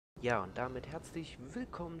Ja, und damit herzlich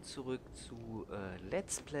willkommen zurück zu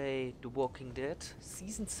Let's Play The Walking Dead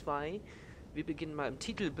Season 2. Wir beginnen mal im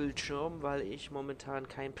Titelbildschirm, weil ich momentan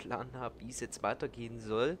keinen Plan habe, wie es jetzt weitergehen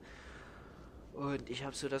soll. Und ich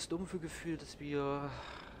habe so das dumpfe Gefühl, dass wir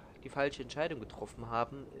die falsche Entscheidung getroffen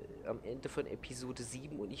haben am Ende von Episode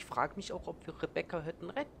 7. Und ich frage mich auch, ob wir Rebecca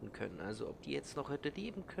hätten retten können. Also ob die jetzt noch hätte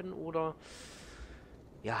leben können oder...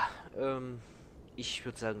 Ja, ich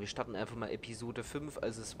würde sagen, wir starten einfach mal Episode 5.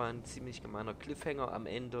 Also es war ein ziemlich gemeiner Cliffhanger am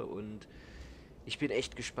Ende und ich bin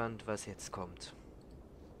echt gespannt, was jetzt kommt.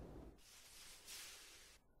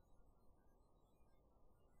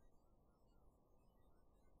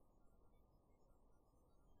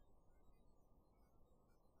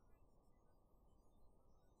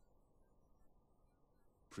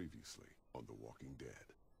 Previously on The Walking Dead.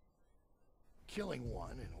 Killing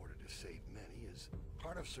one in order to save many is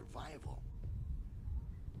part of survival.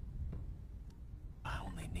 I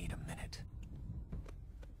only need a minute.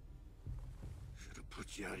 Should have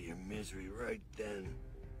put you out of your misery right then.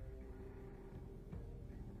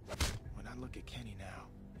 When I look at Kenny now,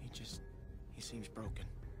 he seems broken.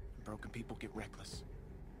 And broken people get reckless.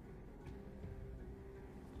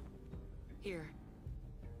 Here.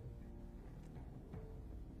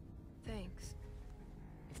 Thanks.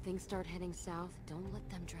 If things start heading south, don't let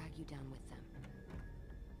them drag you down with them.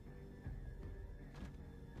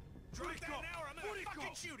 Drop that now or I'm gonna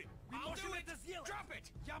fucking shoot it! I'll do it! Drop it!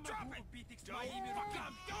 Drop it! Don't fucking...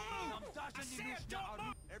 Don't move! I said don't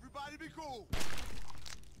move! Everybody be cool!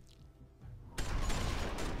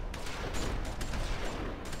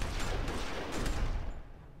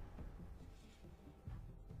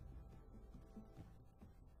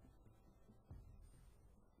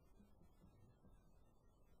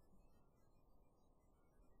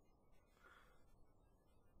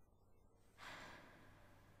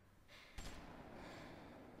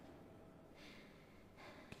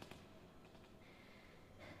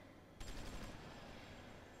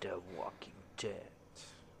 The Walking Dead.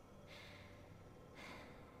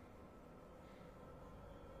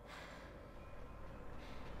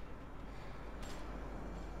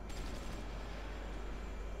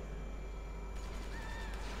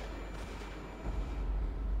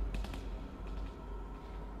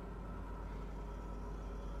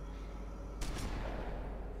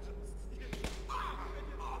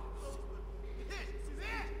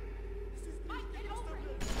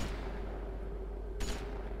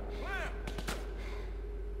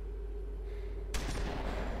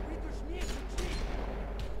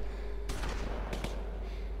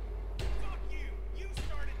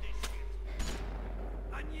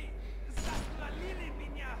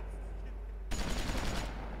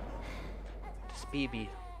 Baby.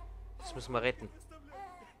 Das müssen wir retten.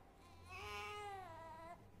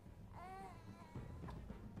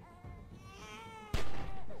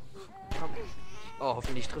 Komm. Oh,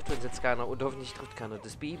 hoffentlich trifft uns jetzt keiner. Und hoffentlich trifft keiner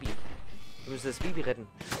das Baby. Wir müssen das Baby retten.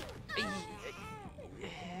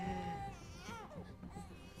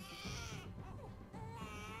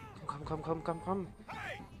 Komm.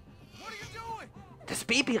 Das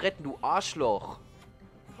Baby retten, du Arschloch.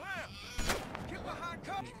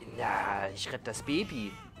 Ja, ich rette das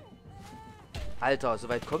Baby. Alter,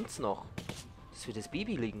 soweit kommt's noch. Dass wir das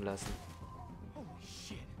Baby liegen lassen. Holy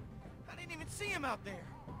shit. I didn't even see him out there.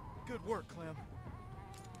 Good work, Clem.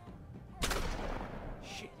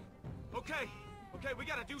 Shit. Okay, we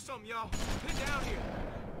gotta do something, y'all. Pin down here.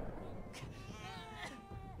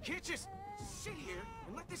 Can't just sit here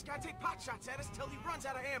and let this guy take pot shots at us till he runs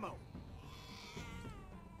out of ammo.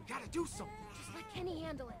 We gotta do something. Just let Kenny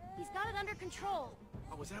handle it. He's got it under control.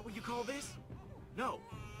 Oh, is that what you call this? No,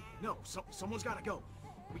 someone's gotta go.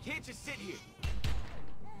 We can't just sit here.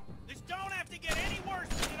 This don't have to get any worse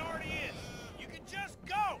than it already is. You can just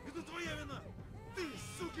go.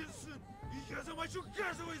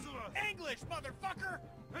 English, motherfucker!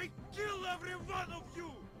 I kill every one of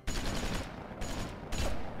you!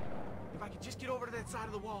 If I could just get over to that side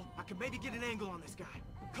of the wall, I could maybe get an angle on this guy.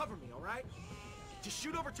 Cover me, all right? Just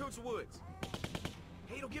shoot over towards the woods.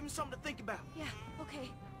 Hey, it'll give him something to think about. Yeah,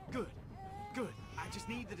 okay. Good. I just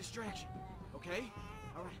need the distraction. Okay?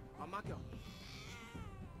 All right, on my go.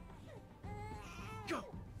 Go!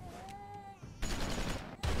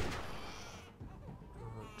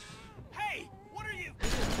 Hey! What are you?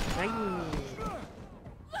 Nein!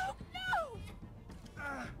 Luke, no!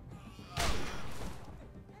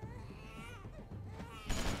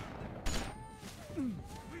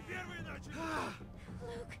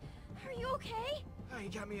 Luke, are you okay? He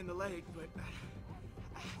got me in the leg, but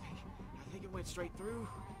I think it went straight through.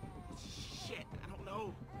 Shit, I don't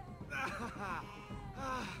know.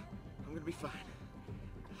 I'm gonna be fine.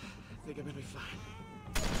 I think I'm gonna be fine.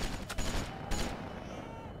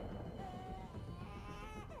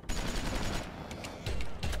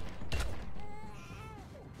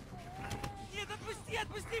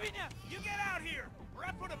 You get out here, or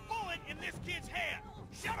I put a bullet in this kid's head.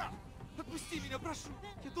 Shut up! Отпусти меня, прошу!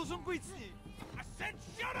 Я должен быть с ней! I said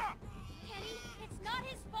shut up! Kenny, it's not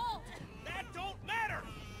his fault! That don't matter!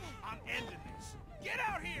 I'm ending this. Get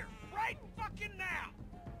out here, right fucking now!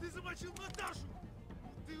 Ты замочил Наташу!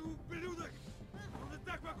 Ты ублюдок! Он и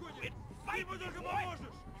так в огонь! Ты ему только поможешь!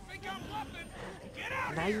 You think I'm bluffing? Get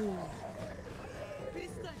out Nein! here!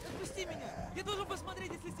 Перестань! Отпусти меня! Я должен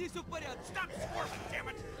посмотреть, если здесь все в порядке! Stop squirming, damn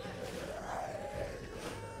it!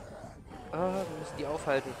 Ah, wir müssen die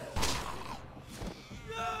aufhalten.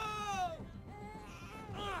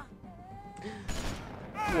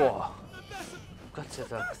 Boah. Gott sei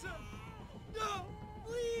Dank.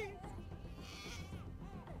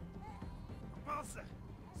 Попался!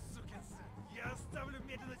 Сукин сын! Я оставлю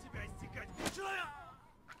медленно тебя истекать! Человек!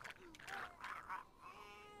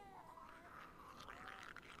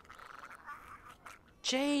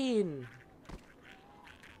 Jane!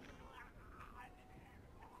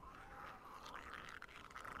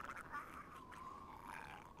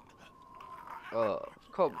 Oh,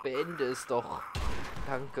 komm, beende es doch.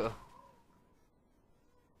 Danke.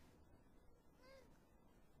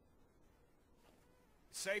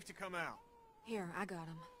 Safe to come out. Here, I got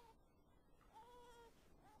him.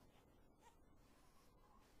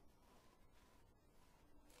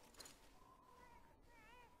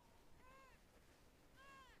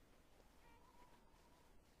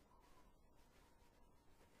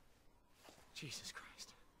 Jesus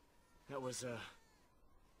Christ. That was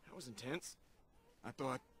intense. I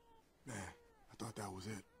thought that was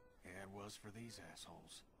it. Yeah, it was for these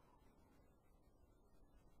assholes.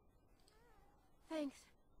 Thanks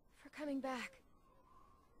for coming back.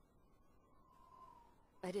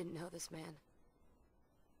 I didn't know this man.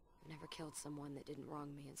 I've never killed someone that didn't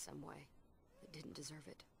wrong me in some way, that didn't deserve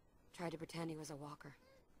it. Tried to pretend he was a walker.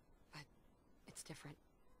 But it's different.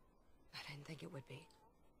 I didn't think it would be.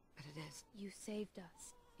 But it is. You saved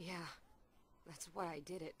us. Yeah, that's why I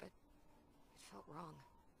did it, but it felt wrong.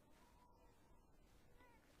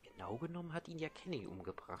 Genau genommen hat ihn ja Kenny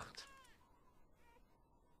umgebracht.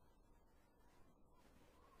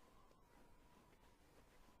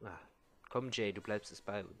 Ah, komm Jay, du bleibst es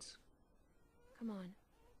bei uns. Come on.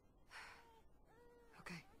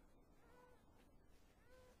 Okay.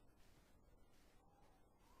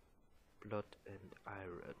 Blood and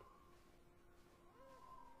Iron.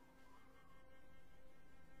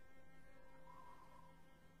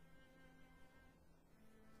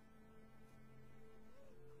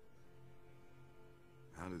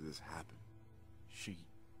 How did this happen? She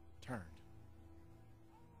turned.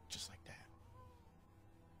 Just like that.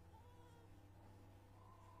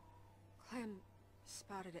 Clem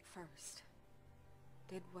spotted it first.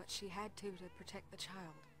 Did what she had to protect the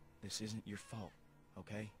child. This isn't your fault,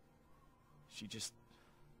 okay? She just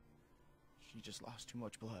lost too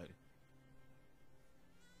much blood.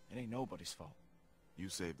 It ain't nobody's fault. You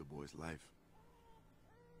saved the boy's life.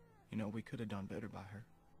 You know, we could have done better by her.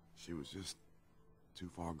 She was just too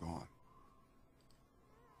far gone.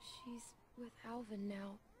 She's with Alvin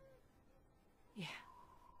now. Yeah,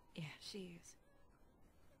 she is.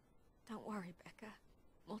 Don't worry, Becca.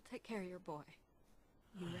 We'll take care of your boy.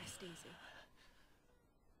 You rest easy.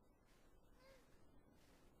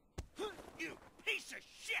 You piece of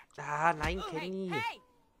shit! Ah, nein, Kenny. Hey!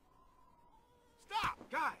 Stop!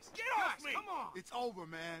 Guys! Get off me! Come on! It's over,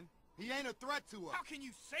 man. He ain't a threat to us. How can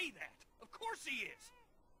you say that? Of course he is!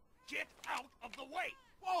 Get out of the way!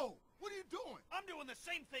 Whoa! What are you doing? I'm doing the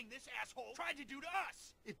same thing this asshole tried to do to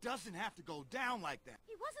us! It doesn't have to go down like that.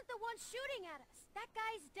 He wasn't the one shooting at us. That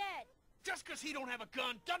guy's dead. Just because he don't have a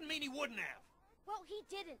gun doesn't mean he wouldn't have! Well, he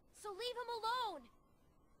didn't, so leave him alone.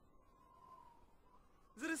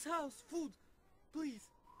 There is house, food. Please.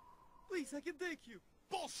 Please, I can take you.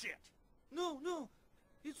 Bullshit! No, no.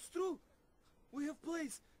 It's true. We have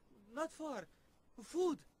place. Not far.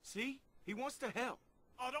 Food. See? He wants to help.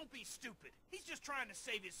 Oh, don't be stupid. He's just trying to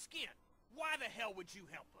save his skin. Why the hell would you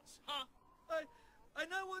help us, huh? I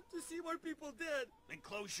now want to see more people dead. Then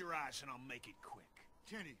close your eyes and I'll make it quick.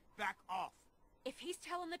 Kenny, back off. If he's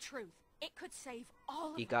telling the truth, it could save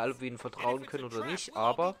all of Egal, us. ob wir ihnen And vertrauen if it's können a oder trap, nicht, we'll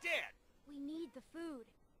all aber be dead. We need the food.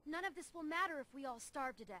 None of this will matter if we all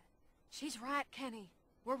starve to death. She's right, Kenny.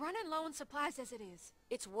 We're running low on supplies as it is.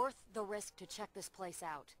 It's worth the risk to check this place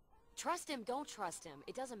out. Trust him, don't trust him.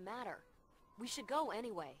 It doesn't matter. We should go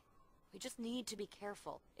anyway. We just need to be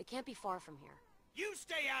careful. It can't be far from here. You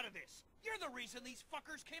stay out of this. You're the reason these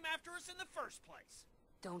fuckers came after us in the first place.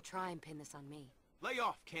 Don't try and pin this on me. Lay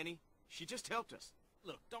off, Kenny. She just helped us.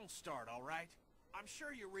 Look, don't start, all right? I'm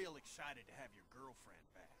sure you're real excited to have your girlfriend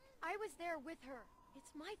back. I was there with her.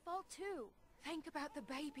 It's my fault, too. Think about the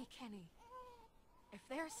baby, Kenny. If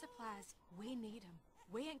there's supplies, we need them.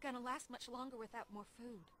 We ain't gonna last much longer without more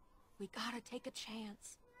food. We gotta take a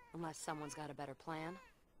chance. Unless someone's got a better plan.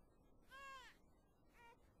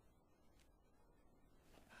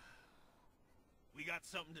 We got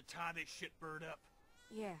something to tie this shitbird up?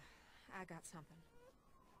 Yeah, I got something.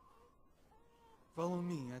 Follow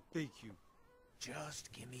me, I take you.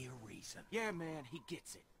 Just give me a reason. Yeah, man, he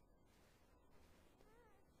gets it.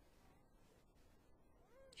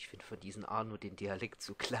 Ich finde von diesen Arno den Dialekt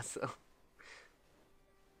so klasse.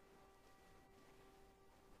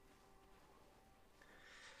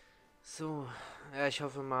 So, ja, ich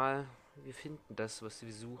hoffe mal, wir finden das, was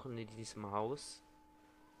wir suchen in diesem Haus.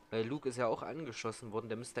 Weil Luke ist ja auch angeschossen worden,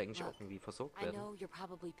 der müsste eigentlich auch irgendwie versorgt I werden. know you're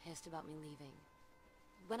probably pissed about me leaving.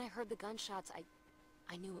 When I heard the gunshots,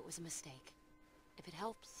 I knew it was a mistake. If it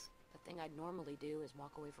helps, the thing I'd normally do is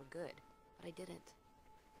walk away for good. But I didn't.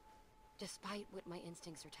 Despite what my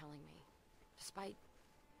instincts are telling me. Despite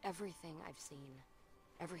everything I've seen.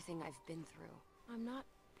 Everything I've been through. I'm not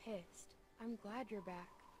pissed. I'm glad you're back.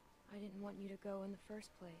 I didn't want you to go in the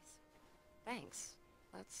first place. Thanks.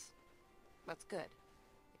 That's good.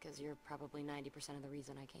 Because you're probably 90% of the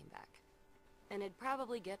reason I came back. And it'd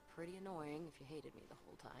probably get pretty annoying if you hated me the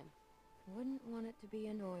whole time. Wouldn't want it to be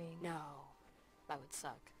annoying. No, that would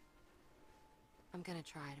suck. I'm gonna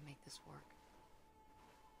try to make this work.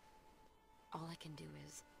 All I can do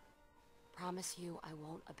is promise you I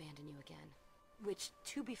won't abandon you again. Which,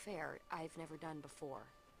 to be fair, I've never done before.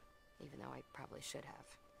 Even though I probably should have.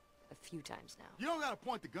 A few times now. You don't gotta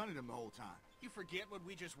point the gun at him the whole time. You forget what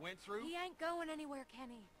we just went through? He ain't going anywhere,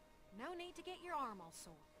 Kenny. No need to get your arm all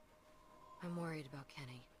sore. I'm worried about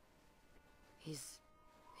Kenny. He's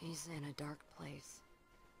in a dark place.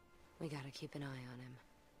 We gotta keep an eye on him.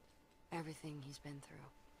 Everything he's been through.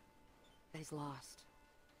 That he's lost.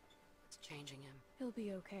 It's changing him. He'll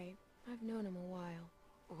be okay. I've known him a while.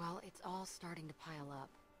 Well, it's all starting to pile up.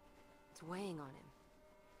 It's weighing on him.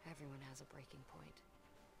 Everyone has a breaking point.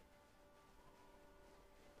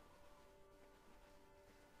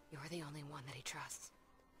 You're the only one that he trusts.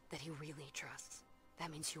 That he really trusts.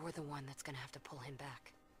 That means you're the one that's gonna have to pull him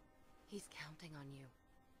back. He's counting on you.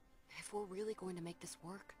 If we're really going to make this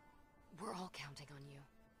work, we're all counting on you.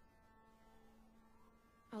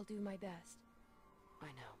 I'll do my best. I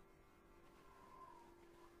know.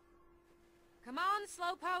 Come on,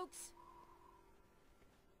 slowpokes!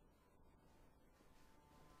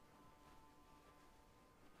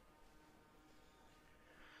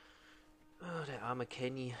 Oh, der arme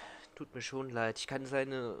Kenny. Tut mir schon leid. Ich kann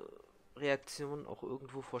seine Reaktion auch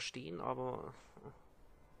irgendwo verstehen, aber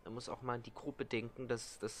er muss auch mal an die Gruppe denken,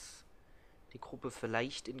 dass das die Gruppe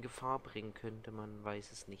vielleicht in Gefahr bringen könnte. Man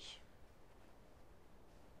weiß es nicht.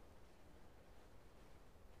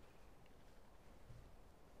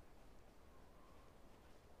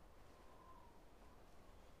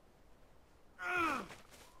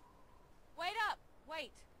 Wait up!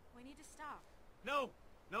 Wait. We need to stop. No,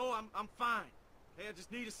 I'm fine. Hey, I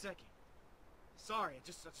just need a second. Sorry, I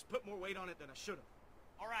just put more weight on it than I should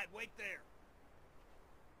have. All right, wait there.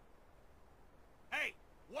 Hey,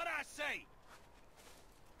 what I say?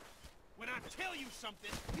 When I tell you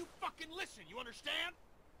something, you fucking listen, you understand?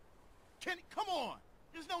 Kenny, come on!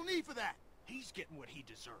 There's no need for that! He's getting what he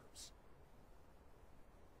deserves.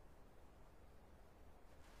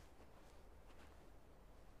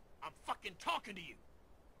 I'm fucking talking to you.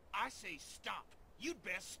 I say stop. You'd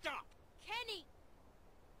best stop. Kenny!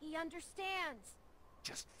 He understands.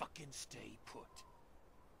 Just fucking stay put.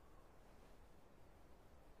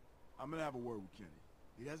 I'm gonna have a word with Kenny.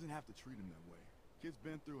 He doesn't have to treat him that way. Kid's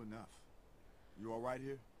been through enough. You alright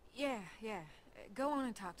here? Yeah. Go on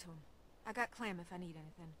and talk to him. I got Clem if I need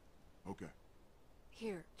anything. Okay.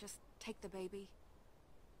 Here, just take the baby.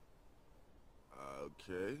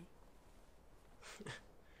 Okay.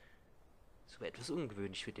 So etwas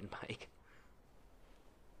ungewöhnlich für den Mike.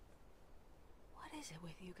 What is it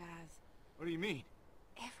with you guys? What do you mean?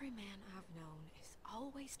 Every man I've known is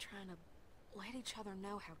always trying to let each other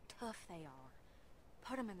know how tough they are.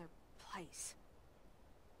 Put them in their place.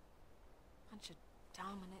 Bunch of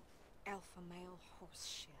dominant alpha male horse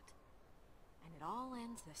shit. And it all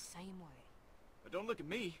ends the same way. But don't look at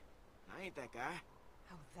me. I ain't that guy.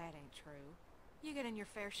 Oh, that ain't true. You get in your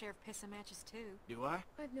fair share of pissing matches too. Do I?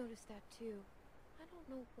 I've noticed that too. I don't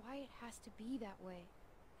know why it has to be that way.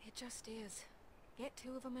 It just is. Get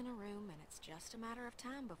two of them in a room and it's just a matter of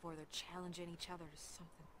time before they're challenging each other to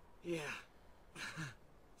something. Yeah.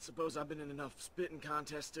 Suppose I've been in enough spitting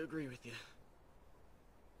contests to agree with you.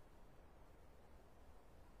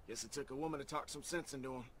 Guess it took a woman to talk some sense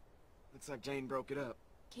into him. Looks like Jane broke it up.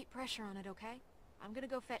 Keep pressure on it, okay? I'm gonna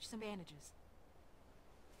go fetch some bandages.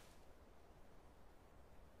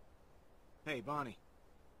 Hey, Bonnie.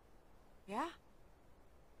 Yeah?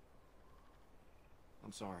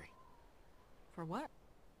 I'm sorry. For what?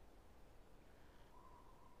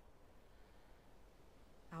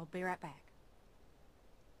 I'll be right back.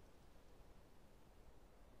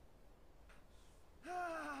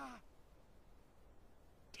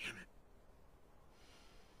 Damn it.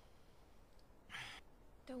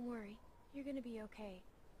 Don't worry. You're gonna be okay.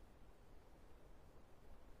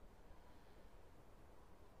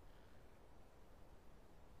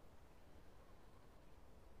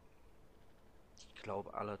 Ich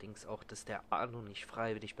glaube allerdings auch, dass der Arno nicht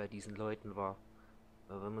freiwillig bei diesen Leuten war.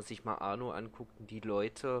 Weil wenn man sich mal Arno anguckt und die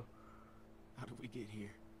Leute... How did we get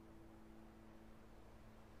here?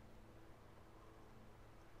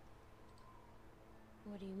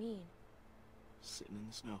 What do you mean? Sitting in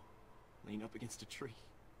the snow, leaning up against a tree,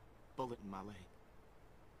 bullet in my leg.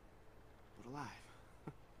 But alive.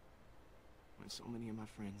 When so many of my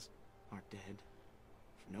friends are dead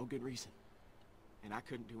for no good reason, and I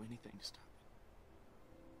couldn't do anything to stop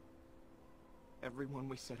it. Everyone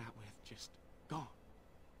we set out with just gone.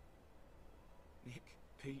 Nick,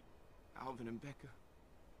 Pete, Alvin and Becca,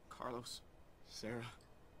 Carlos, Sarah.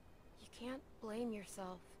 You can't blame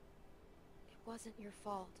yourself. It wasn't your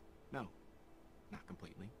fault. No, not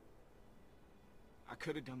completely. I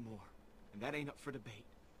could have done more, and that ain't up for debate.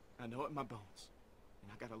 I know it in my bones,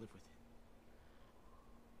 and I gotta live with it.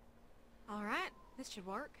 All right, this should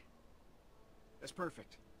work. That's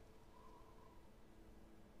perfect.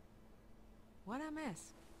 What'd I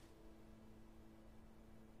miss?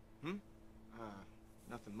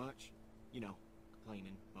 Nothing much. You know,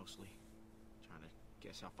 complaining, mostly. Trying to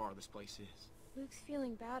guess how far this place is. Luke's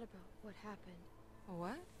feeling bad about what happened.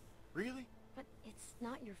 What? Really? But it's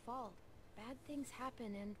not your fault. Bad things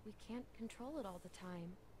happen and we can't control it all the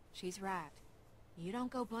time. She's right. You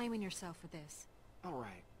don't go blaming yourself for this. All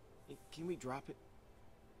right. Can we drop it?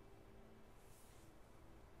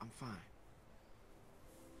 I'm fine.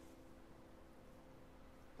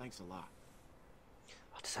 Thanks a lot.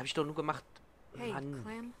 Ach, das habe ich doch nur gemacht. Hey, Mann.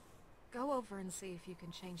 Clem, go over and see if you can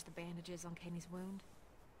change the bandages on Kenny's wound.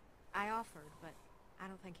 I offered, but I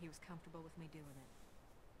don't think he was comfortable with me doing it.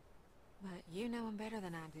 But you know him better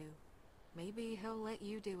than I do. Maybe he'll let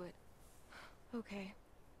you do it. Okay.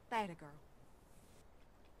 That a girl.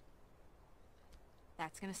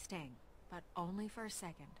 That's gonna sting, but only for a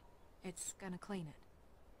second. It's gonna clean it.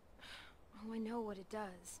 Oh, I know what it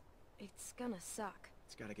does. It's gonna suck.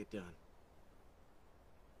 It's gotta get done.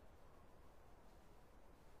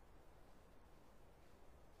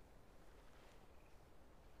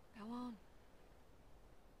 Go on.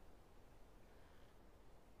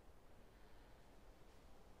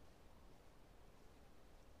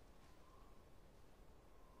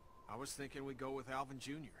 I was thinking we'd go with Alvin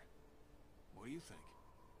Jr. What do you think?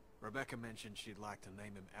 Rebecca mentioned she'd like to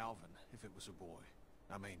name him Alvin if it was a boy.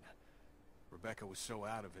 I mean, Rebecca was so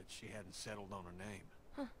out of it she hadn't settled on a name.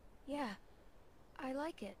 Huh. Yeah. I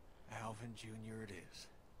like it. Alvin Jr. it is.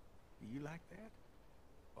 Do you like that?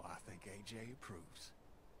 Well, I think AJ approves.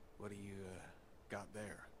 What do you, got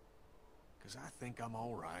there? 'Cause I think I'm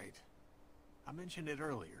all right. I mentioned it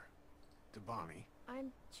earlier. To Bonnie.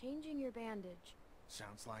 I'm changing your bandage.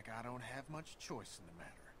 Sounds like I don't have much choice in the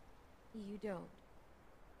matter. You don't.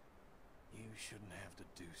 You shouldn't have to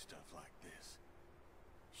do stuff like this.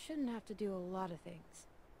 Shouldn't have to do a lot of things.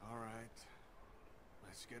 All right.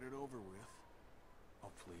 Let's get it over with.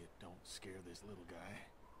 Hopefully it don't scare this little guy.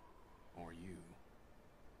 Or you.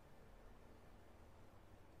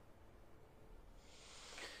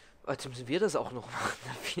 Jetzt müssen wir das auch noch machen.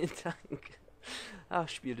 Na, vielen Dank. Ach,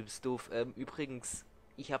 Spiel, du bist doof. Übrigens,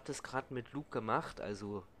 ich habe das gerade mit Luke gemacht,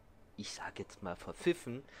 also ich sage jetzt mal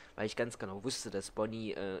verpfiffen, weil ich ganz genau wusste, dass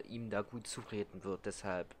Bonnie ihm da gut zureden wird.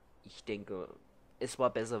 Deshalb, ich denke, es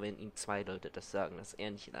war besser, wenn ihm zwei Leute das sagen, dass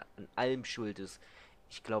er nicht an allem schuld ist.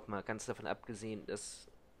 Ich glaube mal, ganz davon abgesehen, dass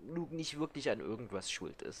Luke nicht wirklich an irgendwas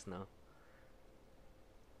schuld ist, ne?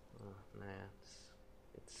 Naja,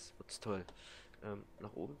 jetzt wird's toll.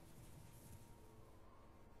 Nach oben.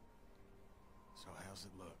 So how's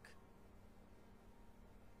it look?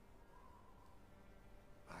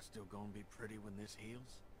 I still gonna be pretty when this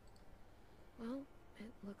heals? Well,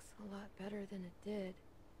 it looks a lot better than it did.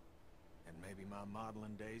 And maybe my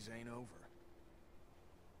modeling days ain't over.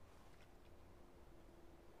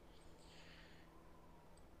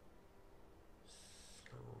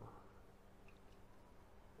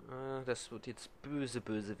 das wird jetzt böse,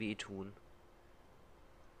 böse wehtun.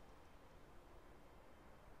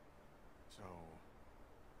 So,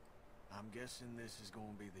 I'm guessing this is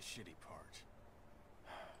gonna be the shitty part.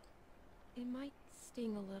 It might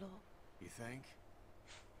sting a little. You think?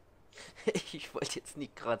 Ich wollte jetzt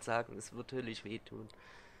nicht gerade sagen, es wird höllisch wehtun.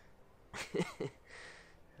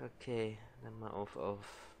 Okay, dann mal auf.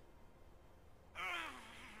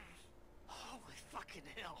 Holy fucking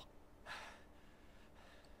hell!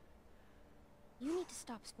 You need to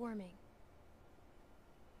stop squirming.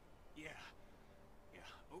 Yeah,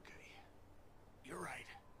 okay. You're right.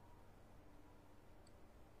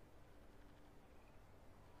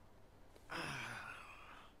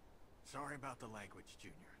 Sorry about the language,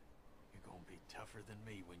 Junior. You're gonna be tougher than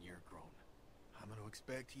me when you're grown. I'm gonna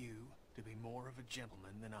expect you to be more of a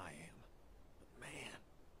gentleman than I am. But man,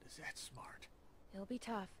 is that smart. He'll be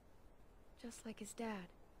tough. Just like his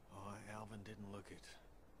dad. Oh, Alvin didn't look it.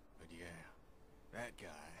 But yeah, that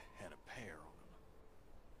guy had a pair on him.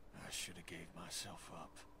 I should have gave myself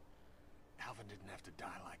up. Alvin didn't have to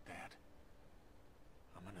die like that.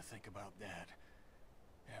 I'm gonna think about that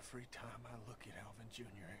every time I look at Alvin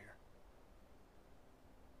Jr. here.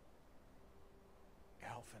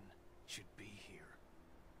 Alvin should be here,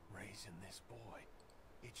 raising this boy.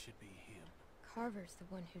 It should be him. Carver's the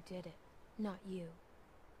one who did it, not you.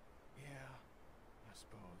 Yeah, I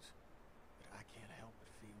suppose. But I can't help but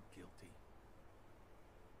feel guilty.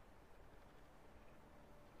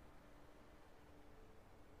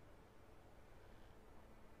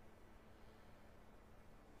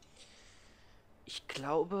 Ich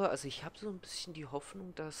glaube, also ich habe so ein bisschen die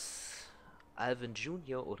Hoffnung, dass Alvin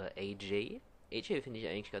Jr. oder AJ finde ich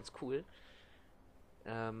eigentlich ganz cool,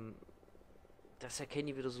 dass er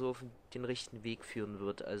Kenny wieder so auf den richtigen Weg führen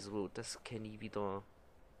wird. Also, dass Kenny wieder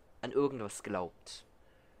an irgendwas glaubt.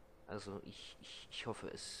 Also, ich hoffe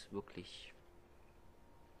es wirklich.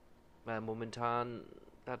 Weil momentan,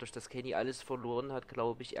 dadurch, dass Kenny alles verloren hat,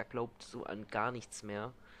 glaube ich, er glaubt so an gar nichts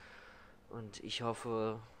mehr. Und ich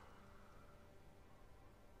hoffe,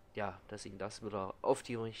 ja, dass ihn das wieder auf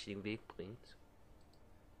den richtigen Weg bringt.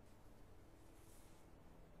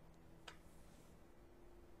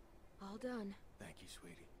 All done. Thank you,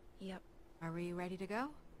 sweetie. Yep. Are we ready to go?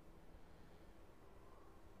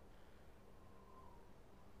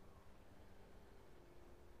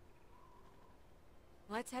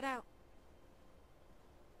 Let's head out.